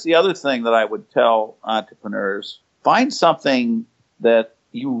 And I guess the other thing that I would tell entrepreneurs, find something that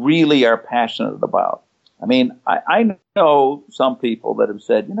you really are passionate about. I know some people that have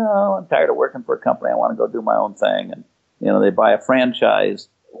said, I'm tired of working for a company. I want to go do my own thing. And, they buy a franchise,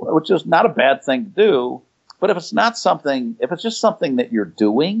 which is not a bad thing to do. But if it's just something that you're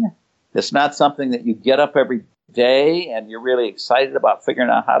doing, it's not something that you get up every day and you're really excited about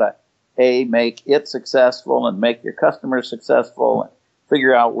figuring out how to, make it successful and make your customers successful and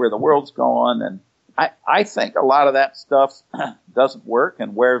figure out where the world's going. And I think a lot of that stuff doesn't work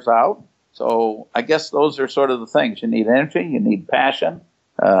and wears out. So I guess those are sort of the things. You need energy, you need passion,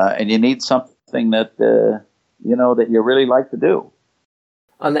 and you need something that, that you really like to do.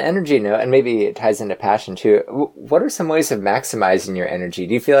 On the energy note, and maybe it ties into passion too, what are some ways of maximizing your energy?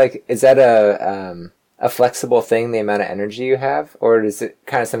 Do you feel like, is that a flexible thing, the amount of energy you have, or is it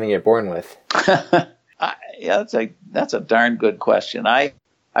kind of something you're born with? Yeah, that's a darn good question. I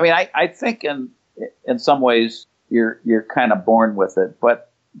think in some ways you're kind of born with it,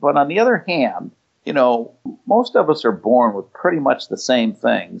 but on the other hand, most of us are born with pretty much the same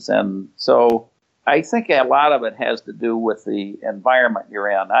things, and so I think a lot of it has to do with the environment you're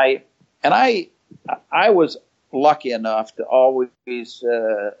in. I was lucky enough to always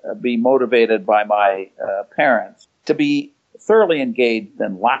be motivated by my parents to be thoroughly engaged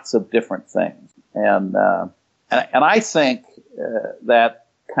in lots of different things. And I think that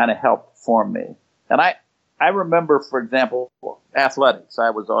kind of helped form me. And I remember, for example, athletics. I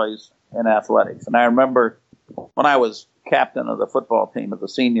was always in athletics. And I remember when I was captain of the football team as a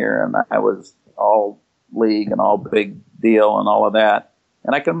senior, and I was all league and all big deal and all of that.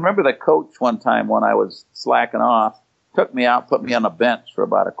 And I can remember the coach one time when I was slacking off, took me out, put me on a bench for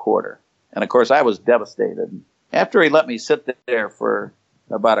about a quarter. And of course, I was devastated. After he let me sit there for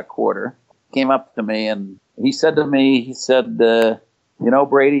about a quarter, came up to me and he said to me,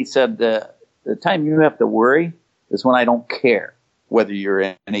 Brady, he said, the time you have to worry is when I don't care whether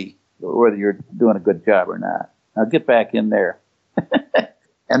you're doing a good job or not. Now get back in there.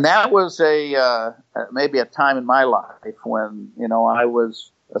 And that was maybe a time in my life when, I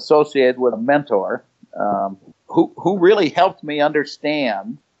was associated with a mentor, who really helped me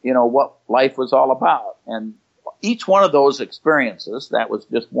understand, what life was all about. And each one of those experiences, that was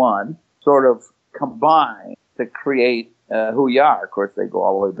just one, sort of combined to create who you are. Of course, they go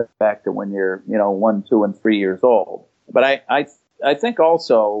all the way back to when you're, 1, 2, and 3 years old. But I think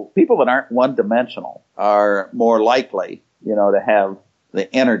also people that aren't one-dimensional are more likely, to have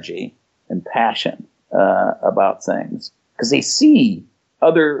the energy and passion about things because they see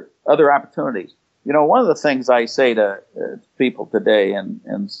other opportunities. One of the things I say to people today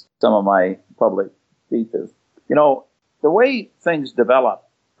in some of my public speeches, the way things developed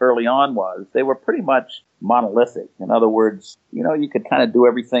early on was they were pretty much monolithic. In other words, you could kind of do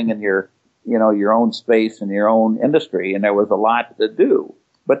everything in your own space and your own industry, and there was a lot to do.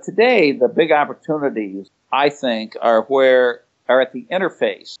 But today, the big opportunities, I think, are at the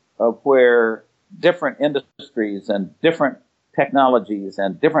interface of where different industries and different technologies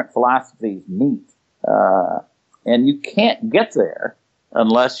and different philosophies meet. And you can't get there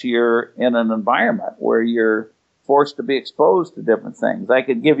unless you're in an environment where you're forced to be exposed to different things. I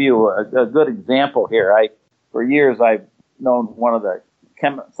could give you a good example here. For years, I've known one of the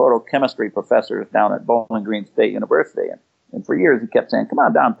photochemistry professors down at Bowling Green State University. And for years, he kept saying, "Come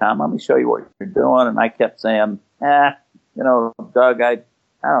on down, Tom, let me show you what you're doing." And I kept saying, Doug, I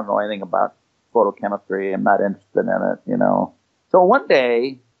don't know anything about photochemistry. I'm not interested in it, So one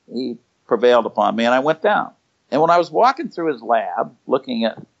day, he prevailed upon me, and I went down. And when I was walking through his lab, looking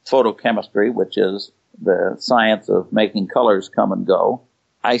at photochemistry, which is the science of making colors come and go,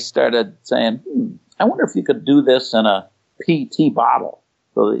 I started saying, I wonder if you could do this in a PET bottle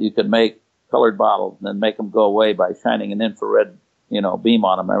so that you could make colored bottles and then make them go away by shining an infrared, beam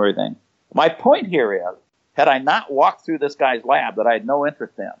on them and everything. My point here is, had I not walked through this guy's lab that I had no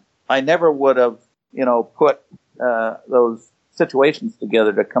interest in, I never would have, put those situations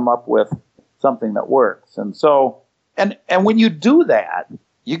together to come up with something that works. And so, and when you do that,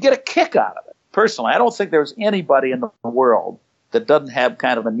 you get a kick out of it. Personally, I don't think there's anybody in the world that doesn't have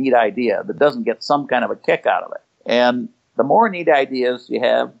kind of a neat idea, that doesn't get some kind of a kick out of it. And the more neat ideas you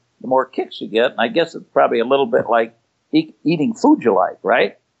have, the more kicks you get. And I guess it's probably a little bit like eating food you like,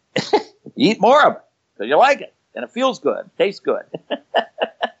 right? You eat more of it because you like it and it feels good, tastes good.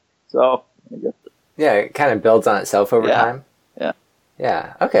 So, I guess. Yeah, it kind of builds on itself over time.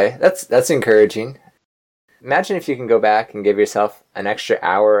 Yeah. Okay. That's encouraging. Imagine if you can go back and give yourself an extra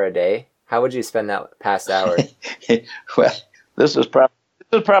hour a day. How would you spend that past hour? Well, this is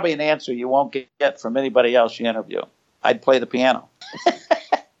probably an answer you won't get from anybody else you interview. I'd play the piano.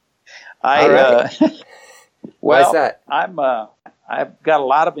 All right. Why is that? I've got a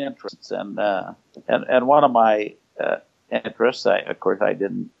lot of interests, and one of my interests, of course, I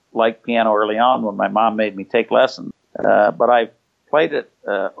didn't like piano early on when my mom made me take lessons, but I've played it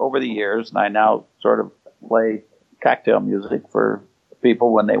over the years, and I now sort of play cocktail music for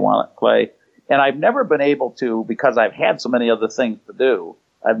people when they want to play. And I've never been able to, because I've had so many other things to do,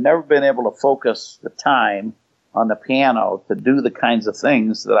 I've never been able to focus the time on the piano to do the kinds of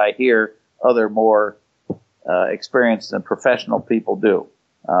things that I hear other more experienced and professional people do.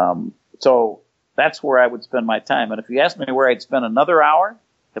 So that's where I would spend my time. And if you asked me where I'd spend another hour,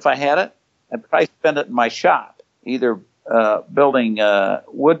 if I had it, I'd probably spend it in my shop, either building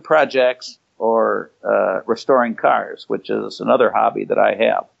wood projects or restoring cars, which is another hobby that I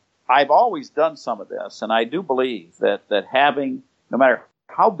have. I've always done some of this, and I do believe that having, no matter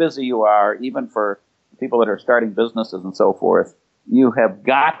how busy you are, even for people that are starting businesses and so forth, you have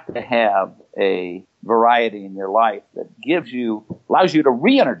got to have a variety in your life that allows you to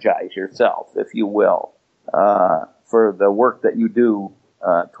re-energize yourself, if you will, for the work that you do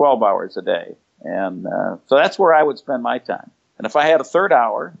 12 hours a day. And so that's where I would spend my time. And if I had a third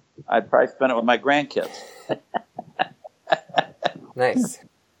hour, I'd probably spend it with my grandkids. Nice.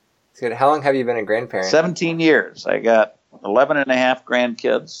 That's good. How long have you been a grandparent? 17 years. I got 11 and a half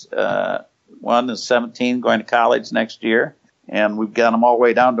grandkids. One is 17, going to college next year. And we've got them all the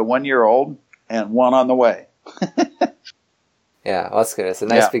way down to 1 year old and one on the way. Yeah, well, that's good. It's a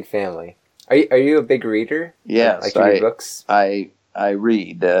nice big family. Are you a big reader? Yes. Like you read books? I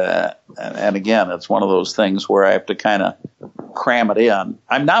read. And again, it's one of those things where I have to kind of cram it in.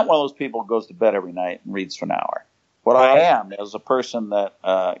 I'm not one of those people who goes to bed every night and reads for an hour. What I am is a person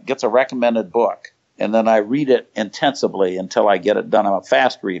that gets a recommended book, and then I read it intensively until I get it done. I'm a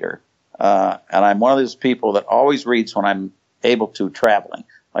fast reader. And I'm one of those people that always reads when I'm able to traveling.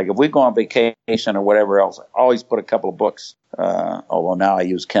 Like if we go on vacation or whatever else, I always put a couple of books, although now I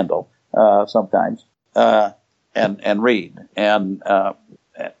use Kindle sometimes, and read. And I've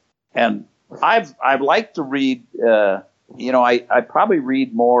liked to read, I probably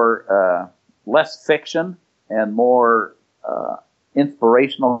read more, less fiction and more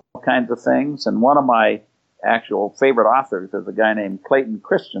inspirational kinds of things. And one of my actual favorite authors is a guy named Clayton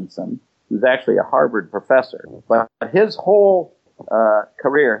Christensen, who's actually a Harvard professor. But his whole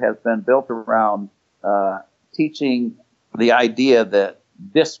career has been built around teaching the idea that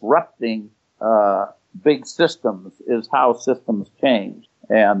disrupting big systems is how systems change.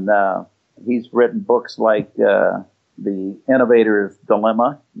 And he's written books like The Innovator's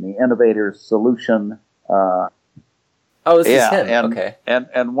Dilemma, The Innovator's Solution. This is him. Okay.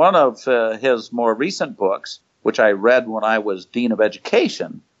 And one of his more recent books, which I read when I was Dean of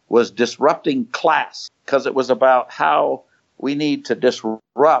Education, was Disrupting Class, because it was about how we need to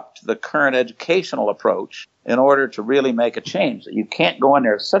disrupt the current educational approach in order to really make a change. You can't go in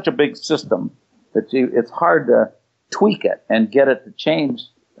there. It's such a big system that it's hard to tweak it and get it to change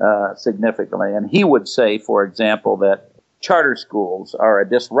significantly. And he would say, for example, that charter schools are a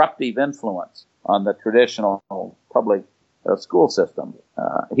disruptive influence on the traditional public school system.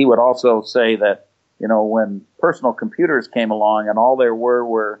 He would also say that, when personal computers came along and all there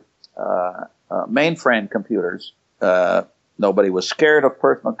were mainframe computers, nobody was scared of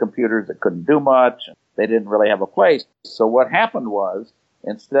personal computers. It couldn't do much. They didn't really have a place. So what happened was,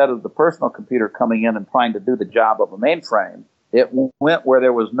 instead of the personal computer coming in and trying to do the job of a mainframe, it went where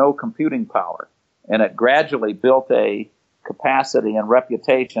there was no computing power. And it gradually built a capacity and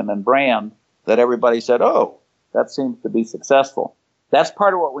reputation and brand that everybody said, oh, that seems to be successful. That's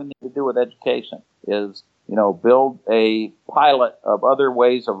part of what we need to do with education is, build a pilot of other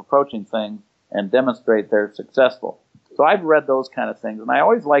ways of approaching things and demonstrate they're successful. So I've read those kind of things, and I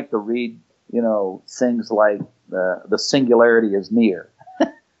always like to read, things like the singularity is near,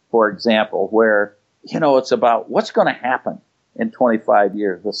 for example, where, it's about what's going to happen in 25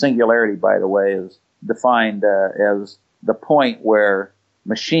 years. The singularity, by the way, is defined as the point where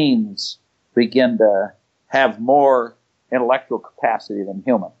machines begin to have more intellectual capacity than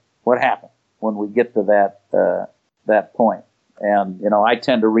humans. What happens when we get to that point? And, I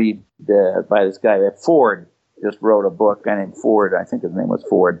tend to read by this guy, Ford just wrote a book, a guy named Ford, I think his name was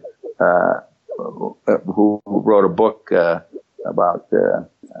Ford, who wrote a book about,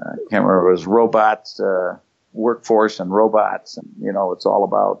 I can't remember, it was robots, workforce and robots. And, it's all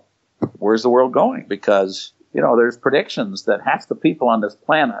about where's the world going? Because, there's predictions that half the people on this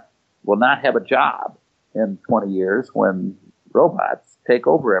planet will not have a job in 20 years when robots take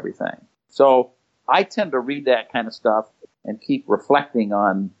over everything. So I tend to read that kind of stuff and keep reflecting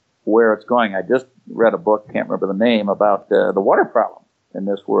on where it's going. I just read a book, can't remember the name, about the water problem in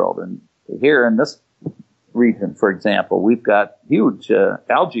this world. And here in this region, for example, we've got huge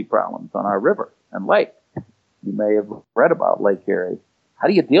algae problems on our river and lake. You may have read about Lake Erie. How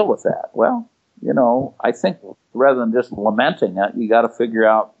do you deal with that? Well, I think rather than just lamenting it, you got to figure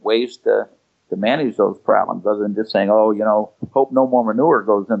out ways to manage those problems other than just saying, hope no more manure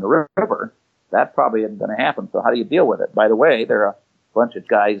goes in the river. That probably isn't going to happen. So how do you deal with it? By the way, there are a bunch of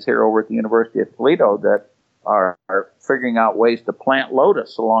guys here over at the University of Toledo that are figuring out ways to plant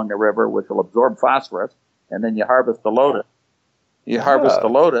lotus along the river, which will absorb phosphorus, and then you harvest the lotus. Harvest the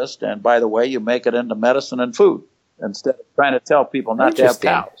lotus, and by the way, you make it into medicine and food instead of trying to tell people not to have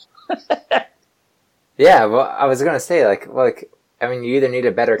cows. Yeah, well, I was going to say, you either need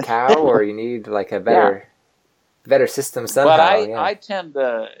a better cow or you need a better system somehow. But I tend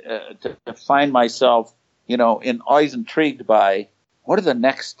to find myself, always intrigued by what are the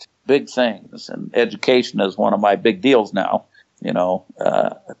next big things. And education is one of my big deals now,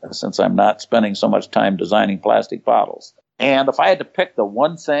 since I'm not spending so much time designing plastic bottles. And if I had to pick the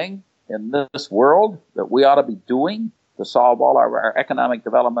one thing in this world that we ought to be doing to solve all our economic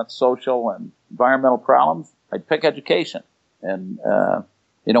development, social and environmental problems, I'd pick education. And,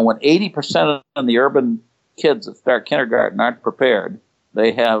 when 80% of the urban kids that start kindergarten aren't prepared,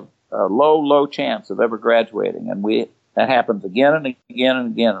 they have a low chance of ever graduating. And we That happens again and again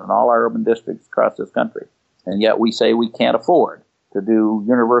and again in all our urban districts across this country. And yet we say we can't afford to do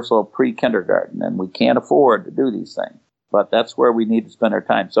universal pre-kindergarten, and we can't afford to do these things. But that's where we need to spend our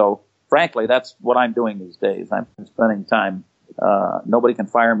time. So, frankly, that's what I'm doing these days. I'm spending time. Nobody can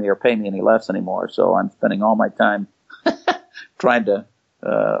fire me or pay me any less anymore, so I'm spending all my time trying to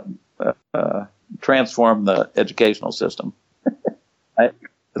transform the educational system.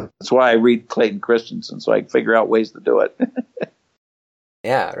 That's why I read Clayton Christensen, so I can figure out ways to do it.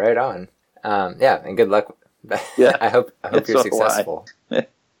 Yeah, right on. And good luck. Yeah, I hope you're successful.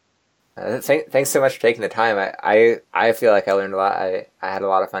 Thanks so much for taking the time. I feel like I learned a lot. I had a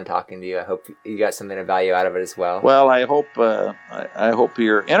lot of fun talking to you. I hope you got something of value out of it as well. Well, I hope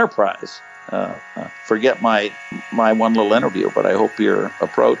your enterprise. Forget my one little interview, but I hope your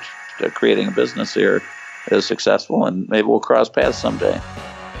approach to creating a business here is successful, and maybe we'll cross paths someday.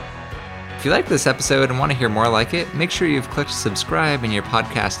 If you like this episode and want to hear more like it, make sure you've clicked subscribe in your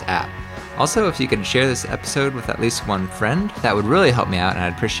podcast app. Also, if you could share this episode with at least one friend, that would really help me out, and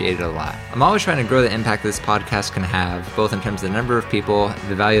I'd appreciate it a lot. I'm always trying to grow the impact this podcast can have, both in terms of the number of people and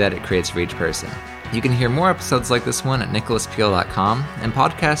the value that it creates for each person. You can hear more episodes like this one at nicholaspeel.com, and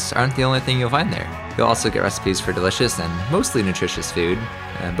podcasts aren't the only thing you'll find there. You'll also get recipes for delicious and mostly nutritious food,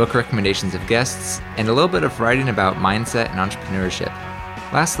 book recommendations of guests, and a little bit of writing about mindset and entrepreneurship.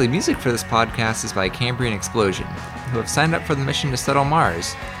 Lastly, music for this podcast is by Cambrian Explosion, who have signed up for the mission to settle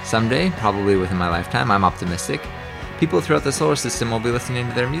Mars. Someday, probably within my lifetime, I'm optimistic, people throughout the solar system will be listening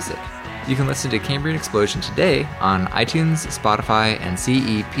to their music. You can listen to Cambrian Explosion today on iTunes, Spotify, and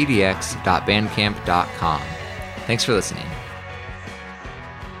cepdx.bandcamp.com. Thanks for listening.